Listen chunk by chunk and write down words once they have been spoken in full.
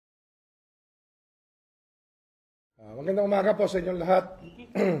Magandang umaga po sa inyong lahat.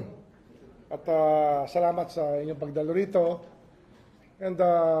 At salamat sa inyong pagdalo rito. And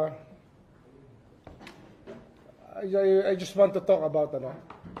I just want to talk about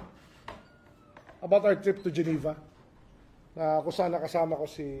our trip to Geneva. Kung saan nakasama ko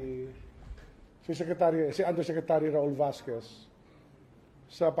si Undersecretary Raul Vasquez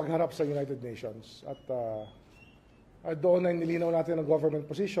sa pagharap sa United Nations. At doon ay nilinaw natin ang government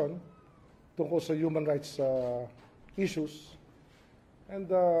position tungkol sa human rights issues. And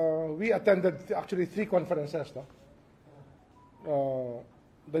we attended actually 3 conferences.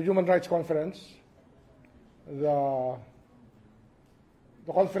 The Human Rights Conference, the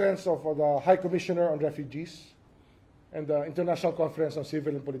Conference of the High Commissioner on Refugees, and the International Conference on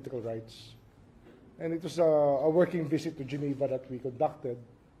Civil and Political Rights. And it was a working visit to Geneva that we conducted,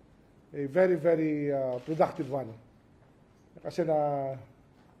 a very, very productive one. Kasi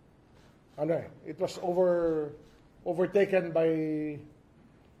it was overtaken by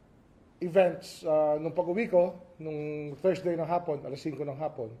events nung pag-uwi ko, nung Thursday ng hapon, alas 5 ng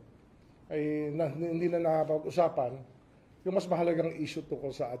hapon, ay hindi na napag-usapan yung mas mahalagang issue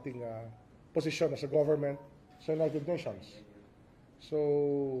tungkol sa ating posisyon as a government sa United Nations.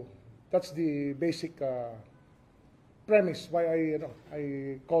 So, that's the basic premise why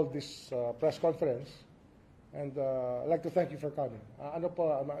I called this press conference. And I'd like to thank you for coming.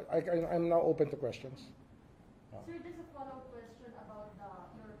 I'm now open to questions. Sir, just a follow-up question about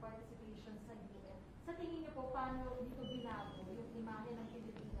your participation sa UN. Sa tingin niyo po, paano dito binago yung imahe ng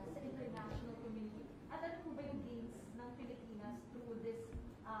Pilipinas sa international community? At ano po ba yung gains ng Pilipinas through this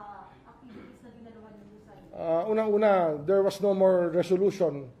activities na ginaluhan niyo sa UN? Unang-una, there was no more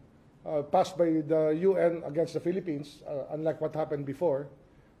resolution passed by the UN against the Philippines, unlike what happened before,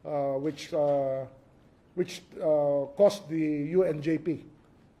 which caused the UNJP,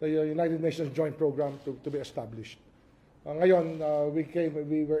 the United Nations Joint Program, to be established. Ngayon,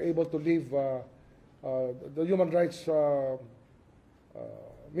 we were able to leave the human rights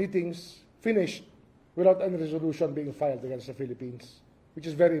meetings finished without any resolution being filed against the Philippines, which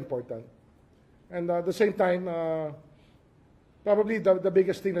is very important. And at the same time, probably the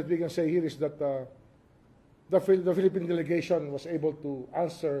biggest thing that we can say here is that the Philippine delegation was able to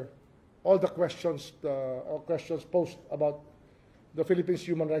answer all the questions posed about the Philippines'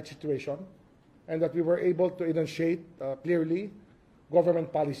 human rights situation, and that we were able to enunciate clearly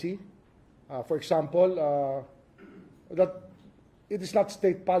government policy. For example, that it is not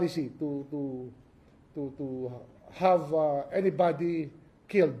state policy to have anybody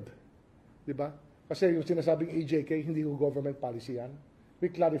killed, di ba? Kasi yung sinasabing EJK, hindi ko government policy yan. We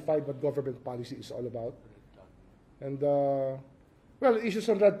clarified what government policy is all about. And well, issues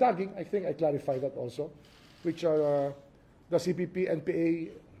on red tagging, I think I clarified that also, which are the CPP,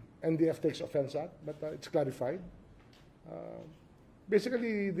 NPA, NDF takes offense at, but it's clarified.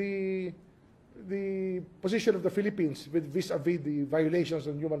 Basically, the position of the Philippines vis-a-vis the violations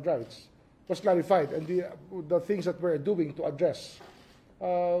on human rights was clarified, and the things that we're doing to address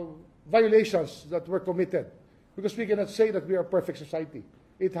violations that were committed, because we cannot say that we are a perfect society.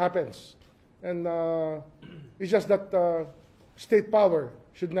 It happens, and it's just that state power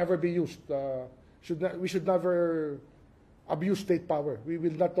should never be used. We should never abuse state power. We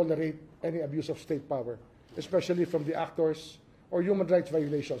will not tolerate any abuse of state power, especially from the actors or human rights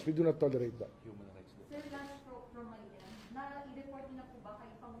violations. We do not tolerate that. Sir, last from my end, na-report na po ba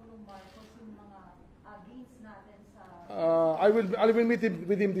kay Pangulong Marcos yung mga gains natin sa... I will meet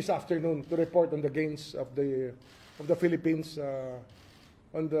with him this afternoon to report on the gains of the Philippines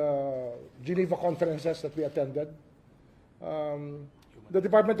on the Geneva conferences that we attended. The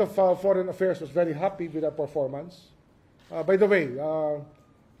Department of Foreign Affairs was very happy with our performance. By the way,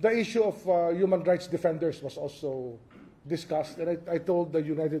 the issue of human rights defenders was also discussed, and I told the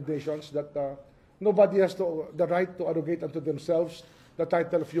United Nations that nobody has the right to arrogate unto themselves the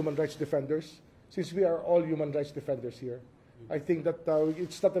title of human rights defenders, since we are all human rights defenders here. I think that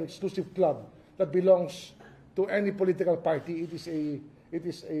it's not an exclusive club that belongs to any political party. It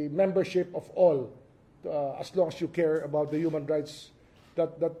is a membership of all, as long as you care about the human rights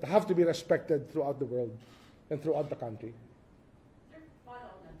that have to be respected throughout the world and throughout the country. Sir,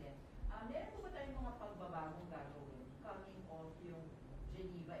 follow-up lang din. Meron po ba tayong mga pagbabagong gagawin coming off yung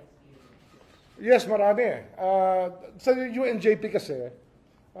Geneva experience? Yes, marami. Sa UNJP kasi,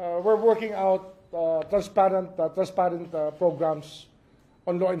 we're working out transparent programs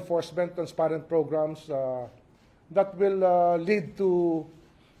on law enforcement, transparent programs that will lead to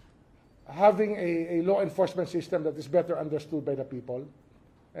having a law enforcement system that is better understood by the people,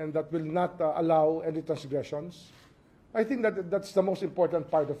 and that will not allow any transgressions. I think that that's the most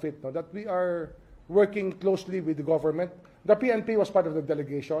important part of it, no? That we are working closely with the government. The PNP was part of the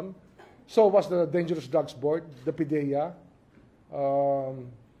delegation. So was the Dangerous Drugs Board, the PIDEA.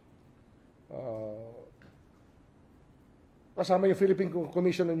 Kasama yung Philippine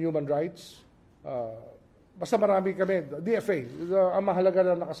Commission on Human Rights. Basta marami kami. DFA, ang mahalaga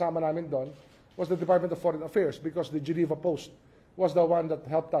na nakasama namin doon was the Department of Foreign Affairs because the Geneva Post was the one that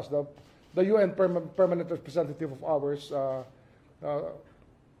helped us. The UN permanent representative of ours,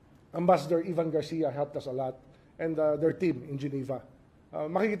 Ambassador Ivan Garcia, helped us a lot, and their team in Geneva.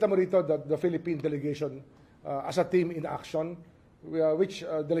 Makikita mo rito that the Philippine delegation as a team in action, which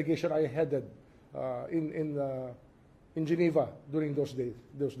delegation I headed in Geneva during those days.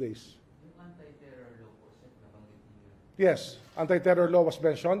 Yung anti-terror law po, Sec, nabanggit niyo. Yes, anti-terror law was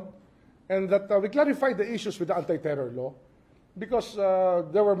mentioned, and that we clarified the issues with the anti-terror law because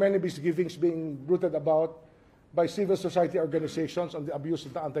there were many misgivings being bruited about by civil society organizations on the abuse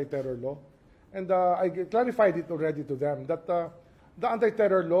of the anti-terror law. And I clarified it already to them that the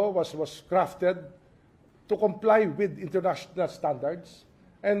anti-terror law was crafted to comply with international standards,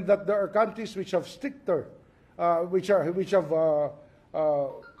 and that there are countries which have stricter, which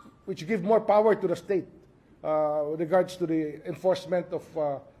give more power to the state with regards to the enforcement of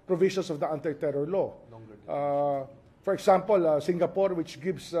provisions of the anti-terror law. For example, Singapore, which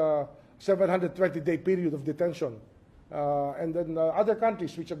gives 720-day period of detention, and then other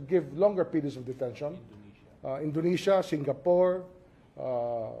countries which give longer periods of detention. Indonesia, Singapore,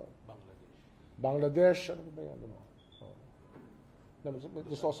 Bangladesh. Ano ba yan?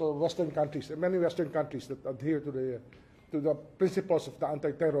 There's also Western countries, many Western countries that adhere to the principles of the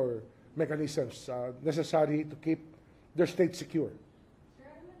anti-terror mechanisms necessary to keep their state secure. Sir,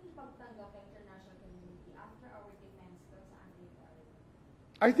 ano yung pagtanggap ng international community after our defense doon sa anti-terror?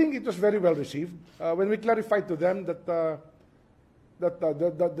 I think it was very well received when we clarified to them that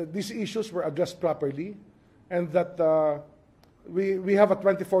these issues were addressed properly, and that we have a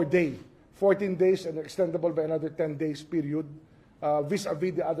 24-day, 14 days, and extendable by another 10 days period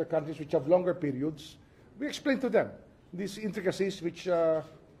vis-a-vis the other countries which have longer periods. We explained to them these intricacies which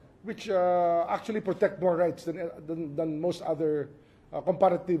actually protect more rights than most other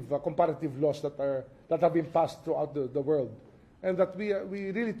comparative laws that have been passed throughout the world, and that we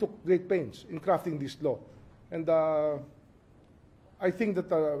really took great pains in crafting this law. And I think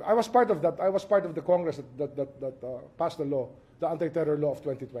that I was part of that. I was part of the Congress that passed the law, the anti-terror law of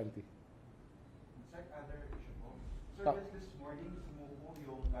 2020. Sec, other issue po. Sir, Ah. just this morning, sumuko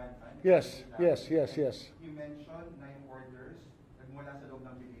yung Gantan. Yes. You mentioned 9 orders nagmula sa loob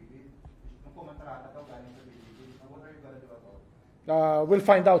ng Bilibid. Nung pumantarata daw galing sa Bilibid. What are you gonna do about it? We'll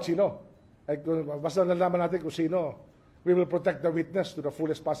find out sino. Basta nalaman natin kung sino. We will protect the witness to the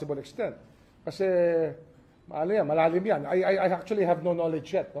fullest possible extent. Kasi, malalim yan. I actually have no knowledge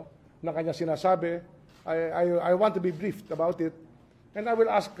yet, no? Ng kanya sinasabi. I want to be briefed about it. And I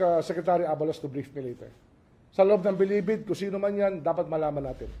will ask Secretary Abalos to brief me later. Sa loob ng Bilibid, kung sino man yan, dapat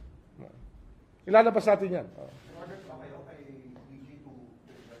malaman natin. Ilalabas natin yan. Order pa kayo kay DG to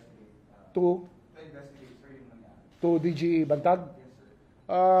investigate? To investigate, sir, yung nangyari. to DG Bantag. Yes,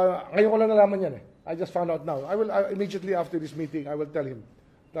 sir. Ngayon ko lang nalaman yan eh. I just found out now. I will immediately after this meeting, I will tell him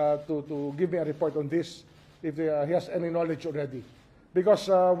to give me a report on this if he has any knowledge already. Because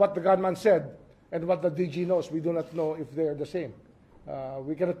what the gunman said and what the DG knows, we do not know if they are the same.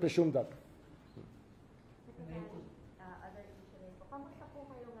 We cannot presume that. Other issue rin po. Kamusta po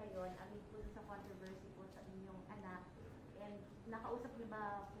kayo ngayon amid po sa controversy po sa inyong anak? And nakausap niyo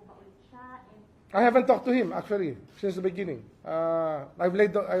ba ulit siya? And I haven't talked to him actually since the beginning.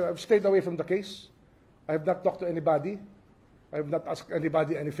 I've stayed away from the case. I have not talked to anybody. I have not asked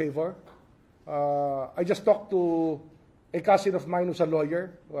anybody any favor. I just talked to a cousin of mine who's a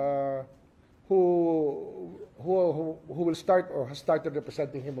lawyer who will start or has started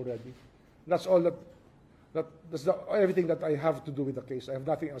representing him already. That's all everything that I have to do with the case. I have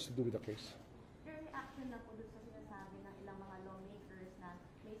nothing else to do with the case. your reaction na po doon sa sinasabi ng ilang mga lawmakers na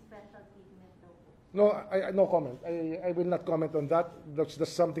may special treatment daw po? No, no comment. I will not comment on that.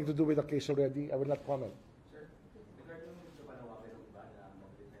 That's something to do with the case already. I will not comment. Sir, regarding sa panawagan ng iba na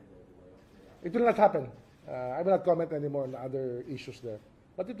mag-defend o It will not happen. I will not comment anymore on other issues there.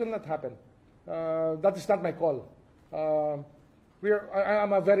 But it will not happen. That is not my call. I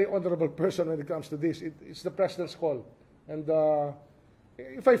am a very honorable person when it comes to this. It's the president's call. And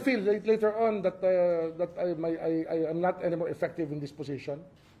if I feel later on that I am not anymore effective in this position,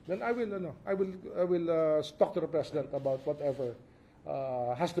 then I will talk to the president about whatever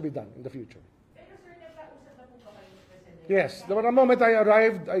has to be done in the future. Pero sir, nagkausap na po ba kayo ni President? Yes, the moment I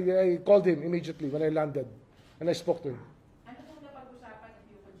arrived, I called him immediately when I landed, and I spoke to him. Ano pong napag-usapan if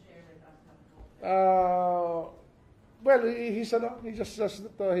you could share with us na po? Well, he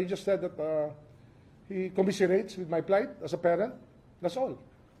just said that he commiserates with my plight as a parent. That's all.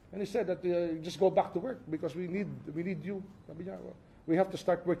 And he said that just go back to work because we need you. Sabi niya, we have to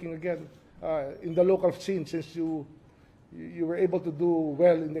start working again in the local scene since you were able to do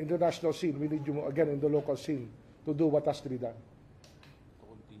well in the international scene. We need you again in the local scene to do what has to be done.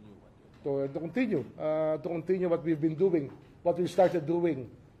 To continue what we've been doing, what we started doing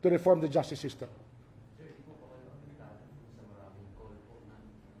to reform the justice system.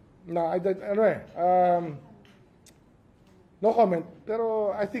 No, no comment.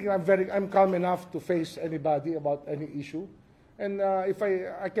 Pero I think I'm calm enough to face anybody about any issue. And if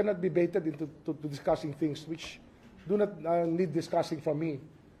I cannot be baited into discussing things which do not need discussing from me,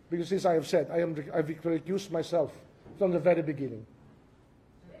 because since I have said I've recused myself from the very beginning.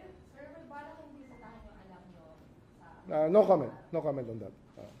 Sir, may bala kung bisitahin yung anak nyo sa... No comment. No comment on that.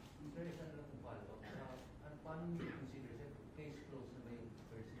 There is another follow-up. Paano niyo consider it? Case closed na ba yung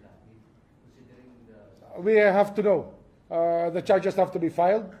first lapid? Considering the... We have to know. The charges have to be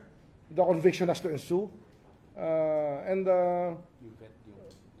filed. The conviction has to ensue. And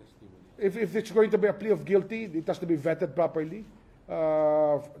if it's going to be a plea of guilty, it has to be vetted properly.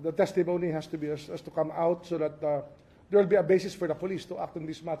 The testimony has to come out so that there will be a basis for the police to act on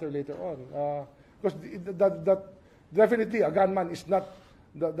this matter later on. Because that definitely a gunman is not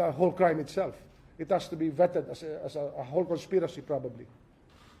the whole crime itself. It has to be vetted as a whole conspiracy probably.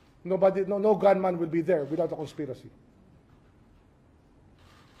 No gunman will be there without a conspiracy.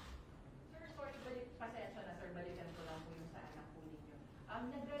 Sir, sorry, pasensya na, sir. Balikan ko lang po yung sa anak po ninyo.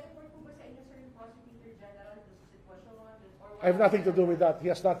 Nagre-report po ba sa inyo, sir, yung Prosecutor General sa sitwasyon or I have nothing to do with that. He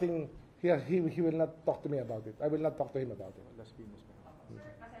has nothing. He will not talk to me about it. I will not talk to him about it. Sir,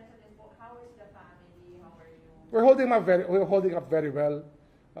 pasensya din po. How is the family? How are you? We're holding up very well.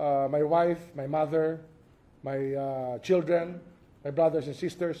 My wife, my mother, my children, my brothers and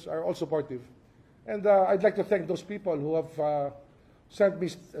sisters are all supportive. And I'd like to thank those people who have sent me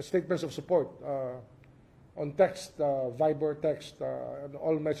statements of support on text, Viber text, and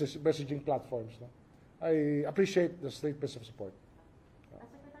all messaging platforms. No? I appreciate the statements of support.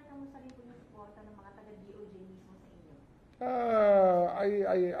 Secretary, kamusta rin po yung suporta ng mga taga-DOJ mismo sa inyo?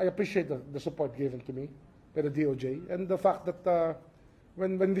 I appreciate the support given to me by the DOJ and the fact that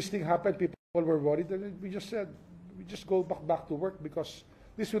when this thing happened, people were worried, and we just said, we just go back to work because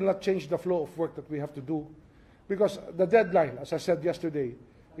this will not change the flow of work that we have to do. Because the deadline, as I said yesterday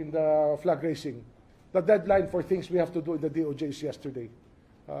in the flag raising, the deadline for things we have to do in the DOJ is yesterday.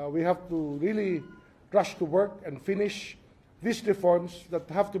 We have to really rush to work and finish these reforms that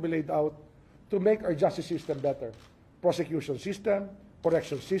have to be laid out to make our justice system better. Prosecution system,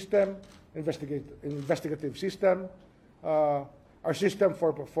 correction system, investigative system, our system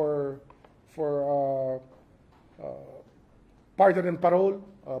for pardon and parole,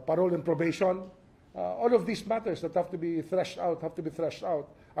 parole and probation, all of these matters that have to be threshed out.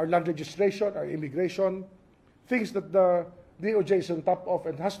 Our land registration, our immigration, things that the DOJ is on top of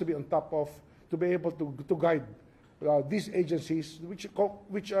and has to be on top of to be able to guide these agencies, which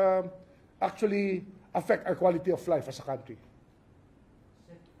actually affect our quality of life as a country.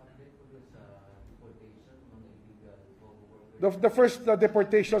 The first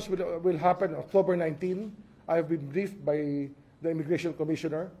deportations will happen October 19. I have been briefed by the Immigration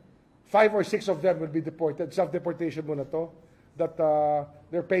Commissioner. 5 or 6 of them will be deported. Self-deportation muna to, that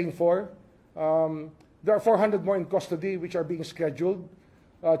they're paying for. There are 400 more in custody which are being scheduled.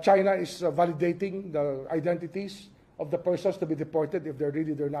 China is validating the identities of the persons to be deported if they're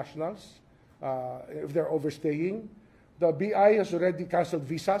really their nationals, if they're overstaying. The BI has already canceled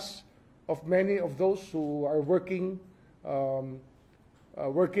visas of many of those who are working at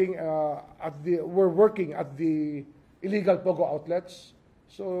the illegal POGO outlets.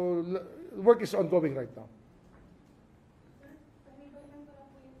 So work is ongoing right now. Sir, pag-ibalikan ko lang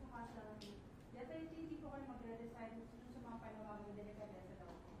po yung sumasabi. Definitely po kayo magre-resign sa mga panawagang delikadesa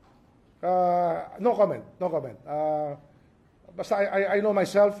daw. No comment. Basta I know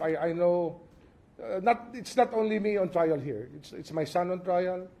myself. I know. It's not only me on trial here. It's my son on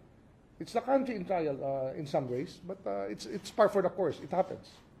trial. It's the country in trial in some ways. But it's par for the course. It happens.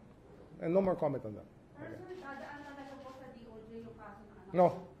 And no more comment on that. Sir, dadaan talaga po sa DOJ yung kaso ng anak? No.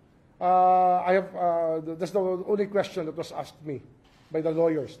 That's the only question that was asked me by the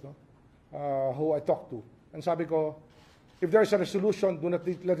lawyers, no, who I talked to. And sabi ko, if there is a resolution, do not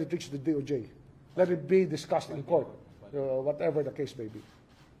let it reach the DOJ. Let it be discussed in court, whatever the case may be.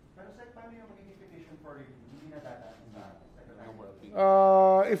 Pero sir, paano yung magiging petition for review? Hindi na dadaan sa secretary?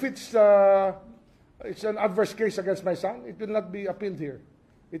 If it's an adverse case against my son, it will not be appealed here.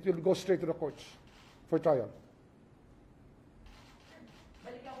 it will go straight to the courts for trial.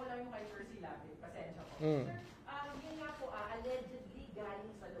 Balikan ko lang yung kay Percy Lapid. Pasensya ko. Mm. Sir, yun nga po, allegedly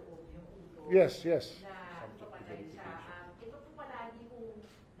galing sa loob yung ulo. Yes, yes. Na ipapatay siya. Ito po palagi kung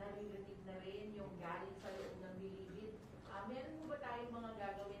naririnig na rin yung galing sa loob ng bilibid. Meron po ba tayong mga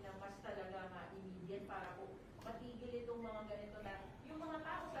gagawin na mas talaga immediate para po matigil itong mga ganito na yung mga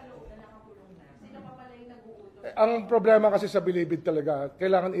tao sa loob na nakakulong na, sila pa pala yung nag-uutos? Ang problema kasi sa bilibid talaga,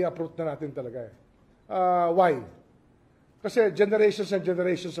 kailangan i-uproot na natin talaga. Why? Kasi generations and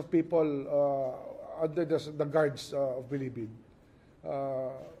generations of people under the guards of bilibid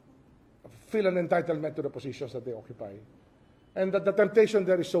feel an entitlement to the positions that they occupy. And that the temptation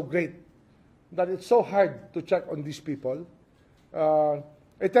there is so great that it's so hard to check on these people.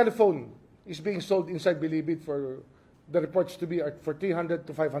 A telephone is being sold inside bilibid for the reports to be for 300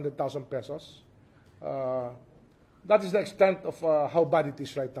 to 500,000 pesos. That is the extent of how bad it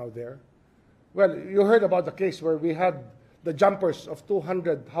is right now there. Well, you heard about the case where we had the jumpers of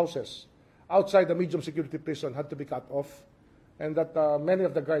 200 houses outside the medium security prison had to be cut off, and that many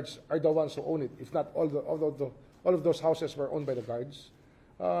of the guards are the ones who own it. If not all of those houses were owned by the guards.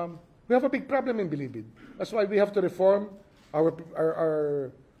 We have a big problem in Bilibid. That's why we have to reform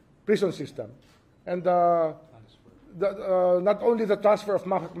our prison system, and not only the transfer of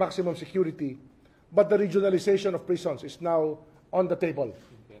maximum security, but the regionalization of prisons is now on the table.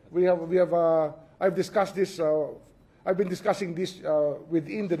 I've discussed this. I've been discussing this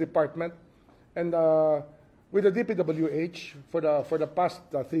within the department and with the DPWH for the past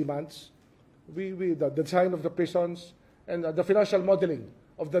 3 months. The design of the prisons and the financial modeling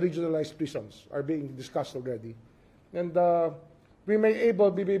of the regionalized prisons are being discussed already, and we may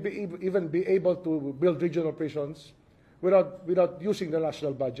even be able to build regional prisons without using the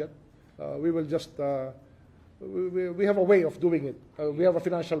national budget. We will just we have a way of doing it. We have a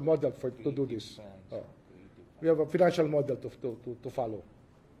financial model to do this. We have a financial model to follow.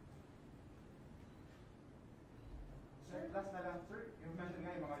 Sir, last na lang, sir, you mentioned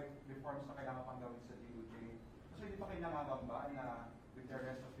nga yung mga reforms na kailangan pang gawin sa DOJ. So hindi pa kayo nangangamba na with the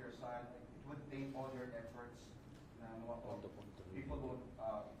rest of your son, it would take all your efforts na people won't...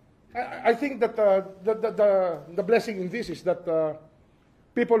 I think that the blessing in this is that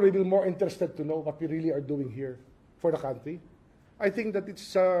people will be more interested to know what we really are doing here for the country. I think that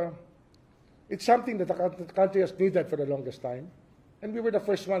it's something that the country has needed for the longest time. And we were the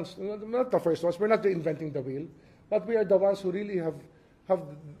first ones, not the first ones, we're not reinventing the wheel, but we are the ones who really have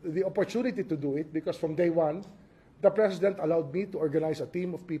the opportunity to do it, because from day one, the President allowed me to organize a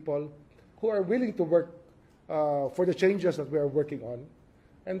team of people who are willing to work for the changes that we are working on.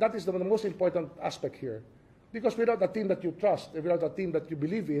 And that is the most important aspect here. Because without a team that you trust, without a team that you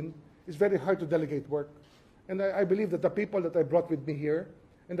believe in, it's very hard to delegate work. And I believe that the people that I brought with me here,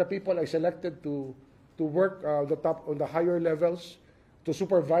 and the people I selected to work on the higher levels, to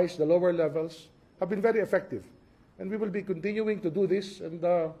supervise the lower levels, have been very effective. And we will be continuing to do this, and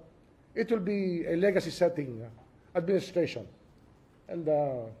it will be a legacy-setting administration. And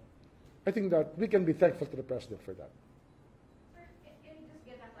I think that we can be thankful to the President for that. Sir, can you just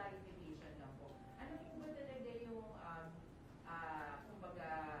get a clarification lang po? Ano po ba talaga yung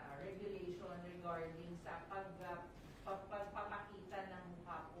kumbaga, regulation regarding sa pagpapakita ng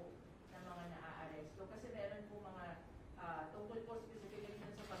mukha po ng mga naaaresto? Kasi meron po mga tungkol po specifically sa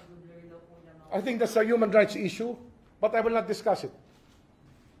pag-blur law po ng mga... I think that's a human rights issue, but I will not discuss it.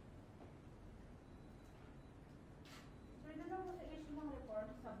 Sir, doon ako sa issue ng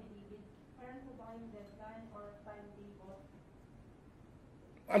reform sa bilibid, meron po ba kayong deadline or timetable?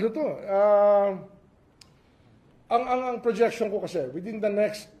 Ano to? Ang projection ko kasi, within the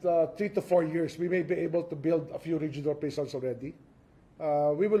next 3 to 4 years, we may be able to build a few regional prisons already.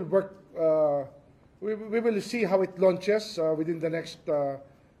 We will work, we will see how it launches within the next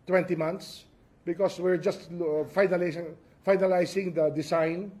 20 months, because we're just finalizing the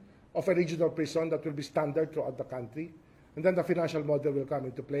design of a regional prison that will be standard throughout the country. And then the financial model will come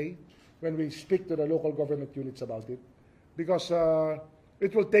into play when we speak to the local government units about it. Because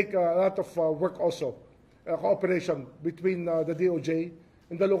it will take a lot of work also, cooperation between the DOJ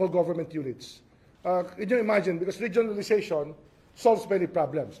and the local government units. Can you imagine? Because regionalization solves many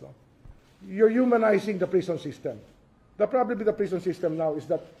problems. No? You're humanizing the prison system. The problem with the prison system now is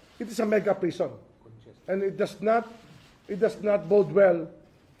that it is a mega prison, and it does not bode well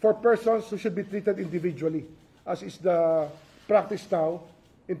for persons who should be treated individually, as is the practice now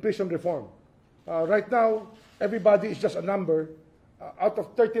in prison reform. Right now, everybody is just a number. Out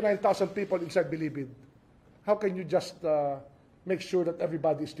of 39,000 people inside Bilibid, how can you just make sure that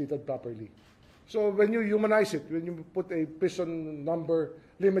everybody is treated properly? So when you humanize it, when you put a prison number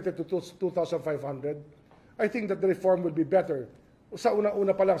limited to 2,500, I think that the reform will be better. Sa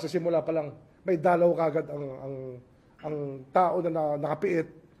una-una pa lang, sa simula pa lang, may dalaw kagad ang tao na nakapiit,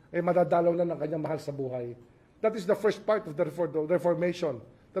 ay madadalaw na ng kanyang mahal sa buhay. That is the first part of the reformation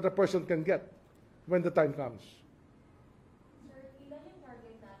that a person can get when the time comes. Sir, ilan yung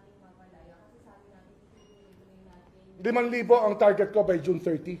target natin mamalaya? Kasi sabi natin, ituloy natin. 5,000 ang target ko by June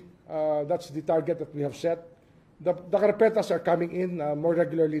 30. That's the target that we have set. The carpetas are coming in more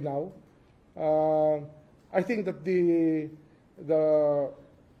regularly now. I think that the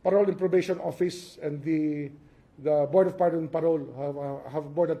Parole and Probation Office and the Board of Pardon and Parole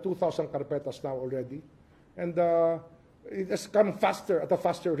have more than 2,000 carpetas now already. And it has come faster, at a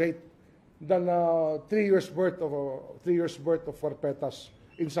faster rate than 3 years worth of carpetas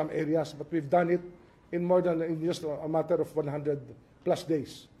in some areas. But we've done it in just a matter of 100 plus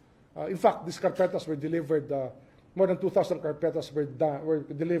days. In fact, these carpetas were delivered, more than 2,000 carpetas were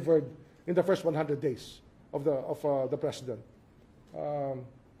delivered in the first 100 days of the president.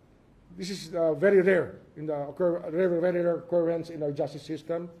 This is very rare very rare occurrence in our justice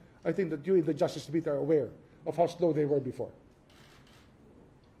system. I think that you in the Justice Beat are aware of how slow they were before.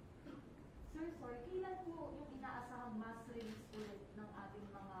 Sir, sorry, kailan po yung inaasahang mass release ulit ng ating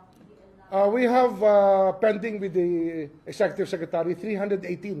mga PDL na? We have pending with the Executive Secretary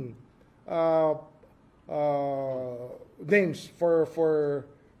 318 names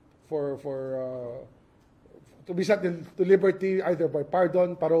to be set to liberty either by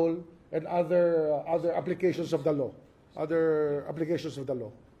pardon, parole, and other applications of the law.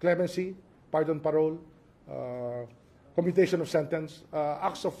 Clemency, pardon, parole, commutation of sentence,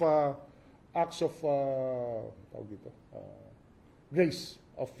 acts of grace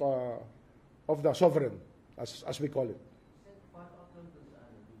of the sovereign, as we call it. Part of them doon sa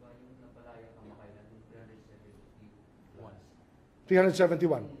di ba yung napalaya kamakailan yung 371?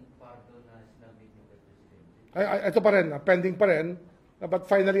 371. Yung pardon na sinabi niyo kay Presidente. Ito pa rin, pending pa rin. But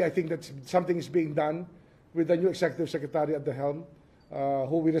finally, I think that something is being done with the new Executive Secretary at the helm,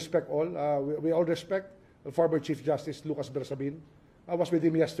 who we respect all. We all respect the former Chief Justice Lucas Bersabin. I was with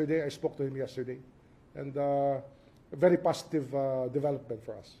him yesterday. I spoke to him yesterday. And a very positive development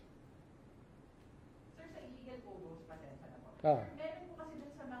for us. Sir, sa illegal photos, pasensya na po. Ah. Sir, meron po kasi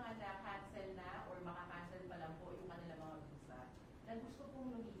dun sa mga na-cancel na or makakancel pa lang po yung kanilang mga visa na gusto pong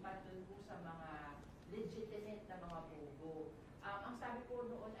lumipat dun po sa mga legitimate na mga photo. Ang sabi po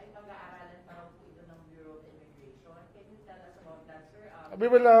noon ay pag-aaralan pa raw po ito ng Bureau of Immigration. Can you tell us about that, sir? We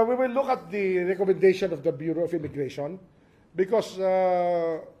will look at the recommendation of the Bureau of Immigration because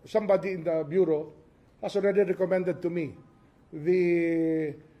somebody in the Bureau has already recommended to me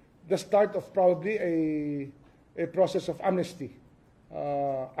the start of probably a process of amnesty,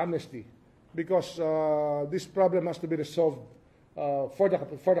 because this problem has to be resolved for the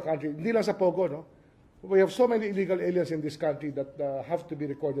country. Hindi lang sa Pogo, no? We have so many illegal aliens in this country that have to be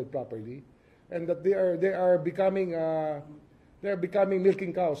recorded properly, and that they are becoming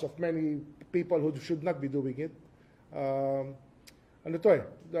milking cows of many people who should not be doing it. Ito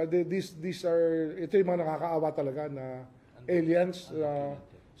yung mga nakakaawa talaga na aliens.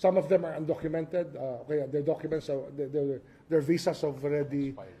 Some of them are undocumented. Their documents, their visas have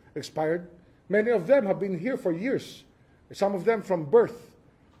already expired. Many of them have been here for years. Some of them from birth.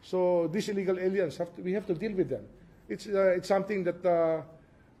 So these illegal aliens we have to deal with them. It's something that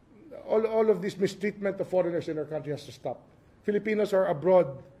all of this mistreatment of foreigners in our country has to stop. Filipinos are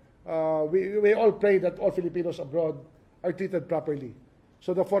abroad. We all pray that all Filipinos abroad are treated properly.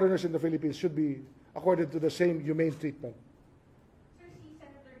 So the foreigners in the Philippines should be accorded to the same humane treatment. Sir, si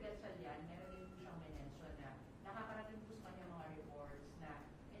Senator Gatchalian, meron din po siyang mention na nakakarating po sa kanya mga reports na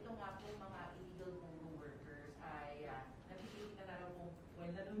ito nga po mga illegal photo workers ay napipilitan na raw po,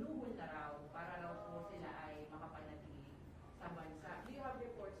 nanunuhol na raw para raw po sila ay makapanatili sa bansa. Do you have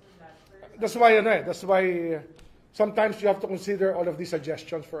reports on that, sir? That's why sometimes you have to consider all of these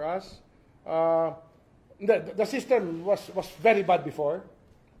suggestions for us. The system was very bad before.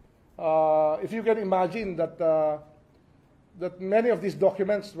 If you can imagine that many of these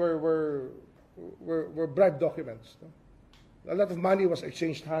documents were bribe documents. No? A lot of money was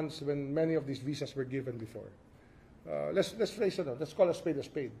exchanged hands when many of these visas were given before. Let's face it, let's call a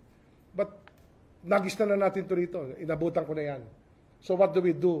spade. But nagis na natin to rito. Inabutan ko na yan. So what do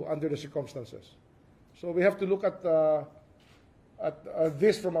we do under the circumstances? So we have to look at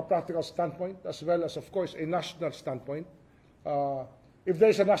this from a practical standpoint, as well as, of course, a national standpoint. If there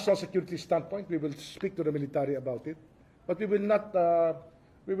is a national security standpoint, we will speak to the military about it. But we will not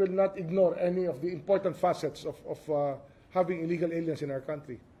ignore any of the important facets of having illegal aliens in our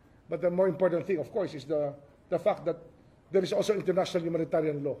country. But the more important thing, of course, is the fact that there is also international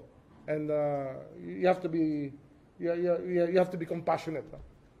humanitarian law, and you have to be you have to be compassionate.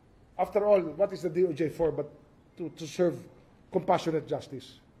 After all, what is the DOJ for but to serve compassionate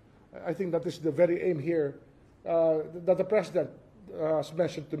justice? I think that is the very aim here that the president has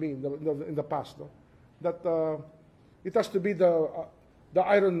mentioned to me in the past. No? That it has to be the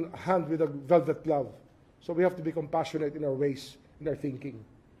iron hand with a velvet glove. So we have to be compassionate in our ways, in our thinking.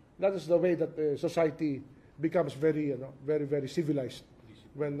 That is the way that society becomes very, very civilized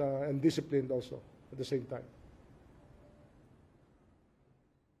when and disciplined also at the same time.